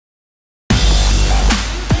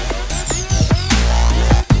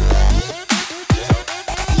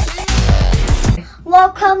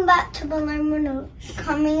Palermo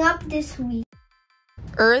coming up this week.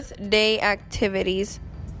 Earth Day activities.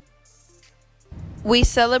 We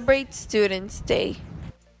celebrate Students' Day.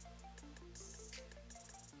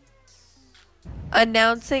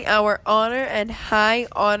 Announcing our honor and high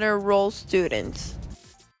honor roll students.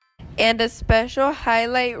 And a special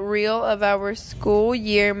highlight reel of our school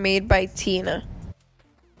year made by Tina.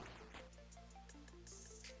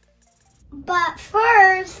 But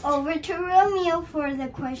first, over to Romeo for the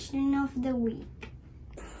question of the week.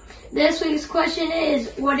 This week's question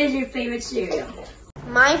is, what is your favorite cereal?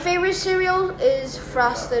 My favorite cereal is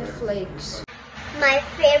Frosted Flakes. My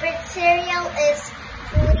favorite cereal is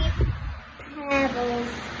Fruity Pebbles.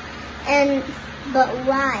 But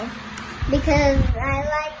why? Because I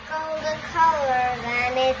like all the colors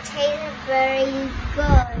and it tastes very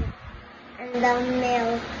good. And the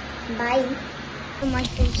milk. Bye. My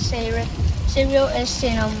favorite cereal is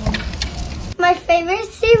cinnamon. My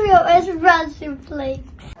favorite cereal is Frosted Flakes.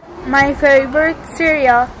 My favorite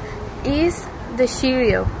cereal is the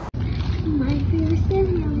cereal. My favorite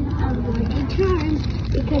cereal is a Lucky Charms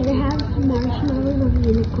because it has marshmallows and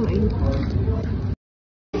unicorn.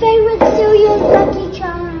 My favorite cereal is Lucky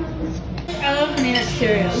Charms. I love peanut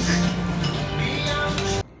cereals.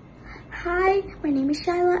 Hi, my name is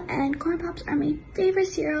Shyla and Corn Pops are my favorite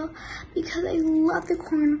cereal because I love the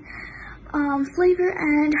corn flavor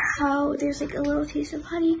and how there's like a little taste of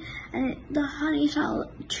honey, and the honey is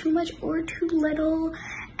not too much or too little,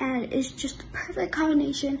 and it's just the perfect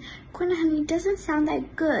combination. Corn and honey doesn't sound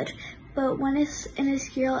that good, but when it's in a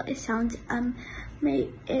cereal, it sounds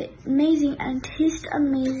amazing and tastes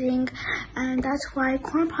amazing, and that's why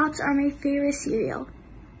Corn Pops are my favorite cereal.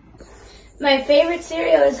 My favorite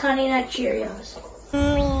cereal is Honey Nut Cheerios.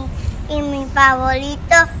 Mi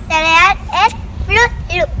favorito cereal es Fruit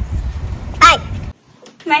Loop.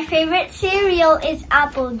 My favorite cereal is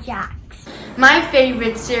Apple Jacks. My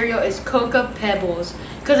favorite cereal is Cocoa Pebbles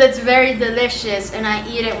because it's very delicious and I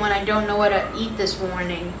eat it when I don't know what to eat this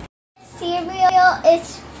morning. Cereal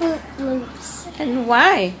is Fruit Loops. And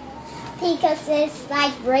why? Because it's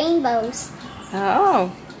like rainbows.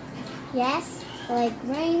 Oh. Yes, like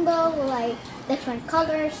rainbow, like different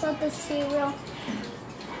colors of the cereal.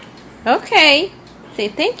 Okay. Say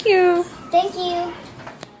thank you. Thank you.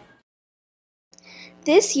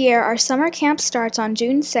 This year, our summer camp starts on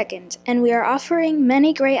June 2nd, and we are offering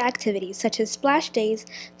many great activities such as splash days,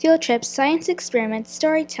 field trips, science experiments,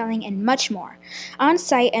 storytelling, and much more.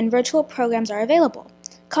 On-site and virtual programs are available.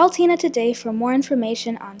 Call Tina today for more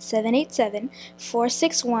information on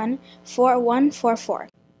 787-461-4144.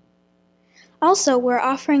 Also, we're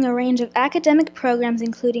offering a range of academic programs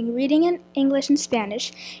including reading in English and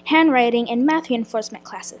Spanish, handwriting, and math reinforcement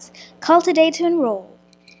classes. Call today to enroll.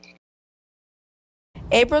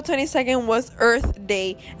 April 22nd was Earth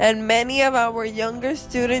Day, and many of our younger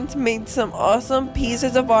students made some awesome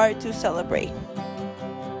pieces of art to celebrate.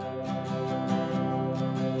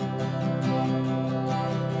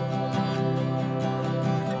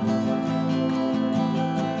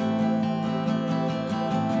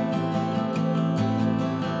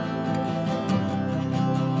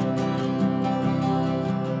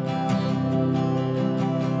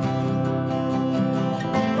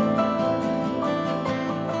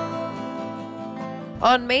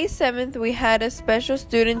 On May 7th, we had a special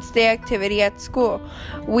Students' Day activity at school.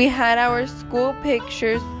 We had our school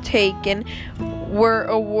pictures taken, were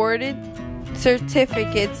awarded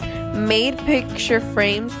certificates, made picture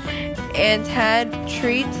frames, and had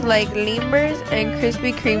treats like Limburgers and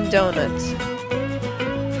Krispy Kreme donuts.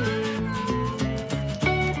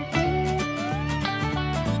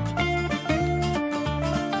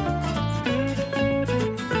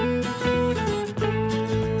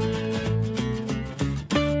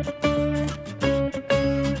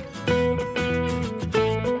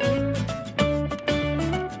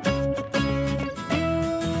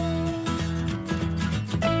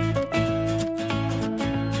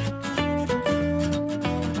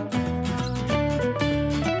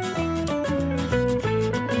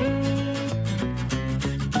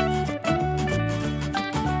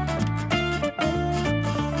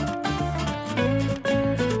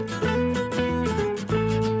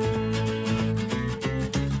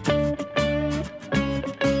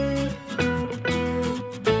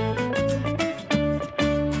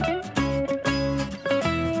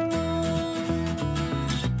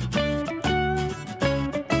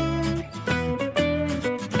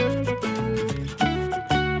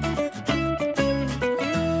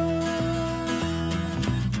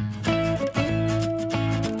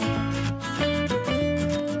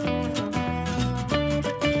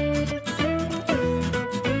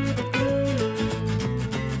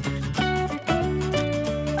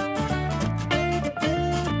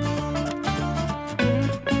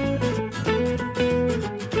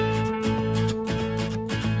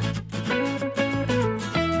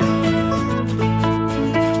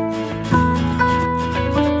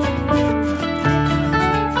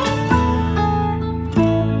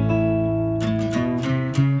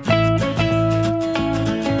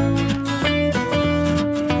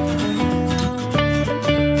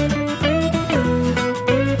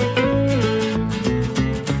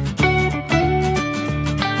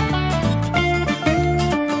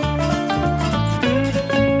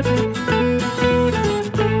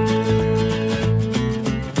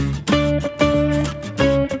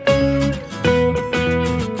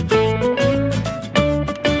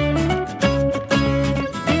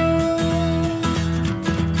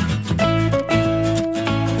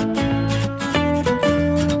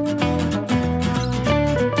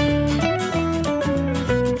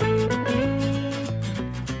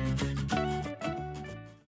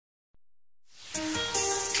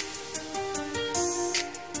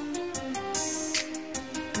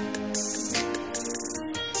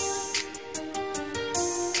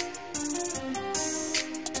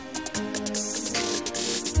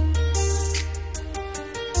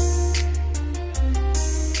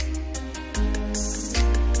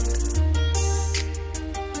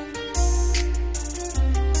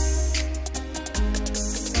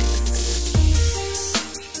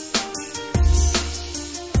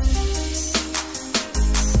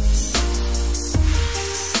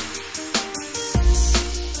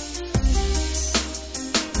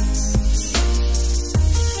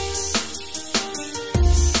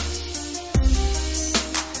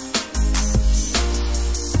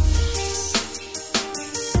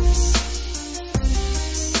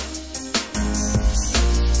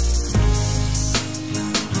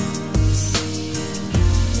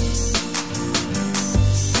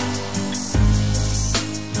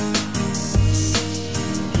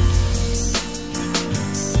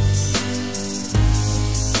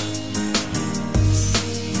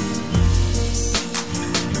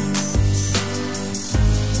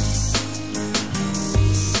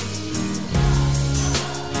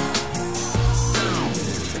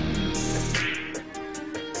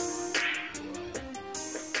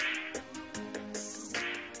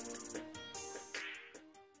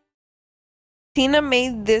 Tina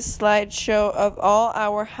made this slideshow of all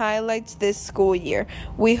our highlights this school year.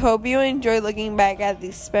 We hope you enjoy looking back at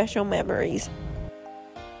these special memories.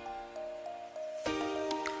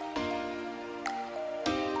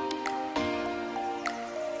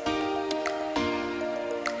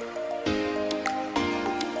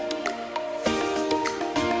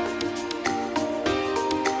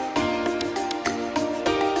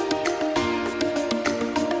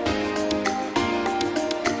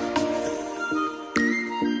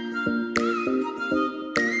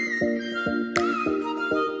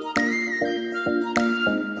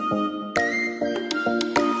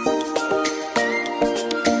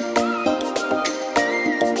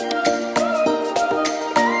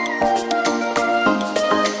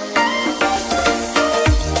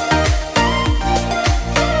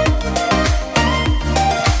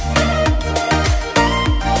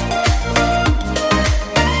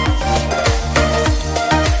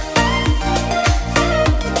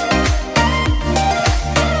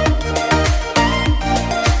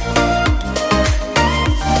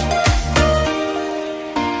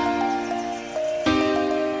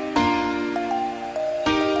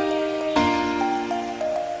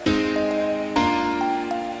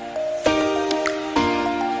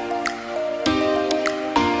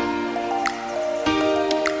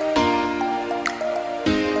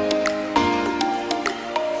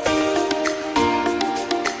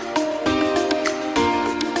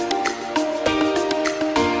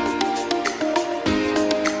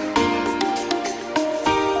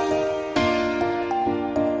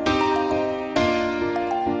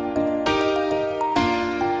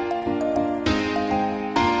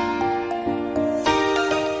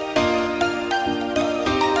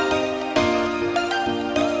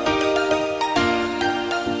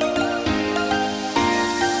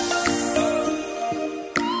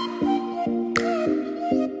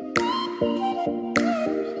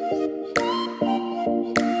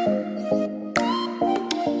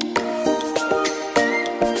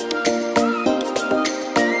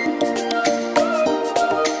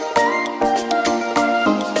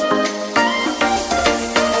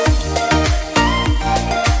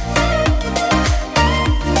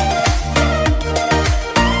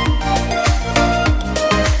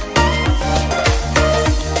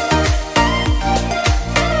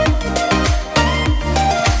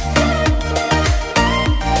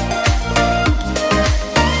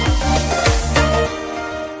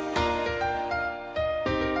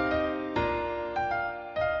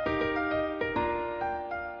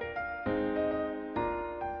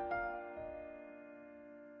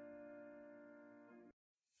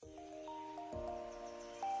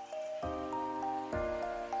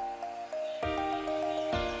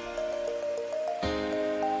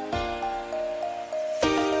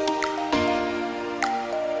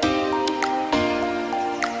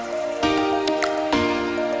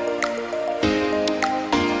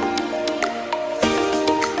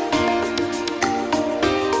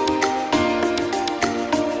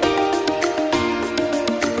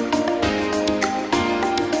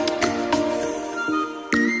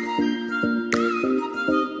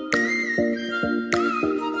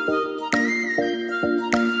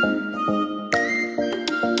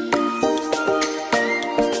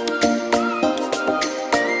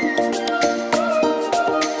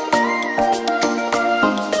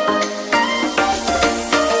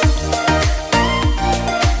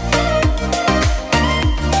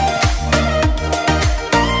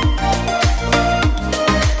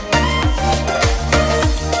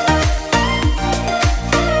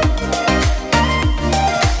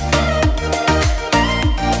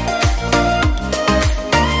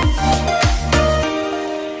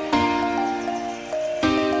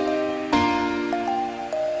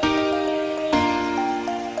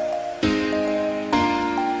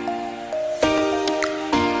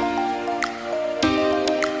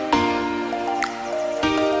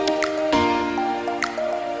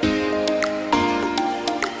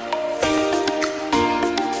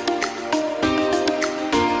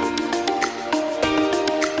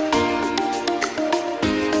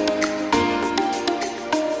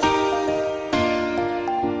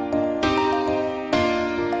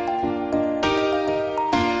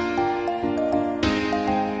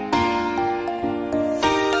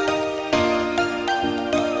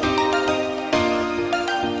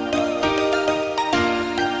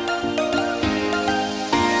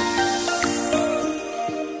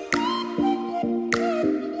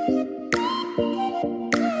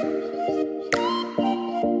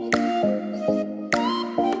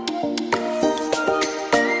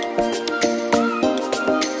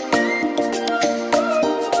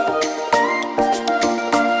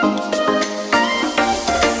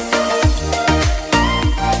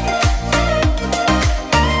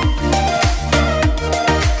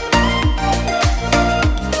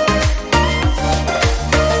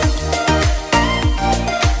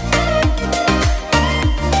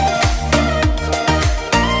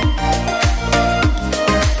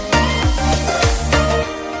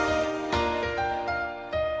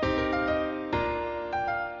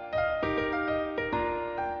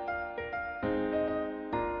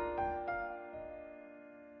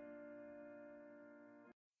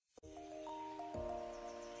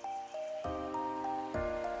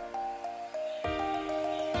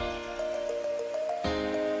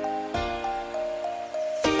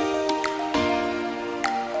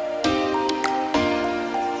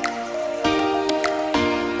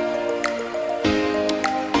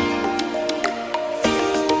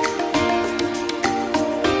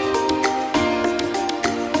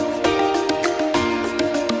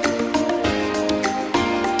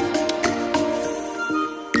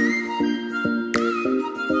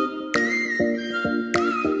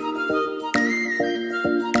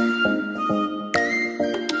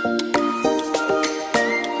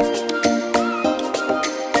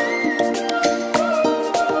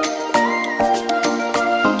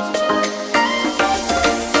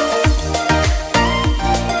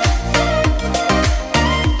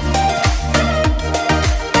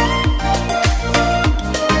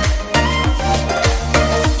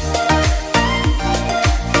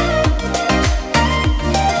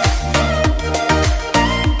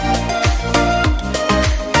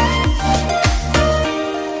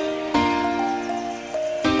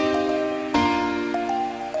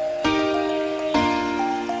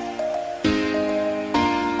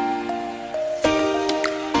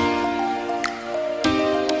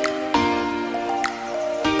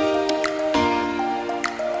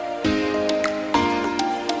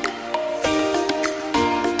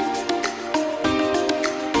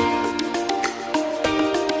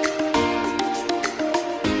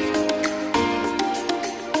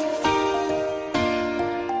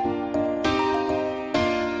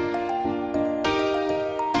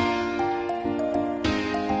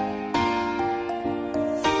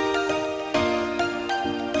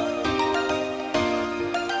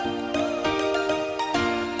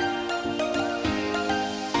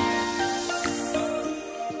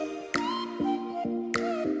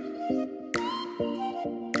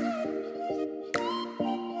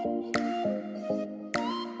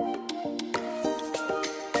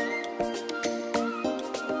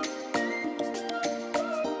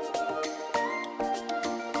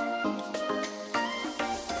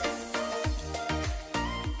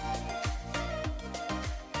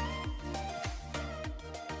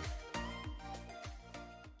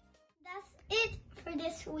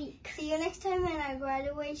 you next time in our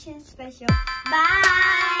graduation special. Bye!